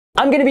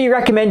I'm going to be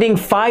recommending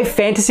 5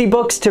 fantasy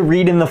books to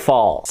read in the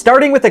fall.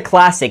 Starting with a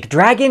classic,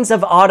 Dragons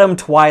of Autumn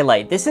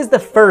Twilight. This is the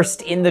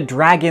first in the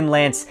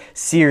Dragonlance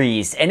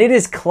series, and it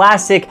is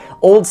classic,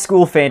 old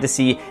school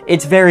fantasy.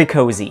 It's very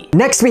cozy.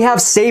 Next we have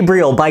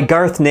Sabriel by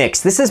Garth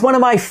Nix. This is one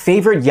of my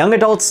favorite young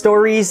adult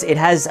stories. It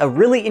has a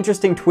really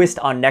interesting twist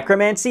on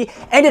necromancy,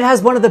 and it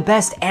has one of the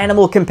best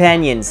animal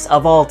companions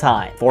of all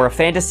time. For a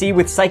fantasy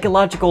with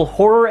psychological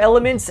horror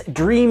elements,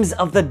 Dreams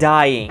of the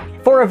Dying.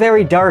 For a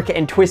very dark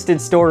and twisted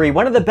story,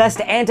 one of the best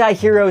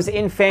anti-heroes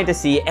in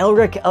fantasy,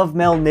 Elric of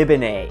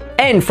Melniboné.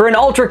 And for an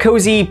ultra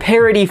cozy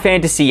parody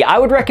fantasy, I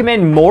would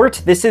recommend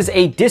Mort. This is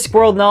a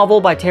Discworld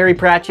novel by Terry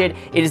Pratchett.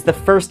 It is the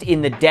first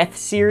in the Death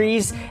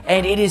series,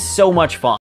 and it is so much fun.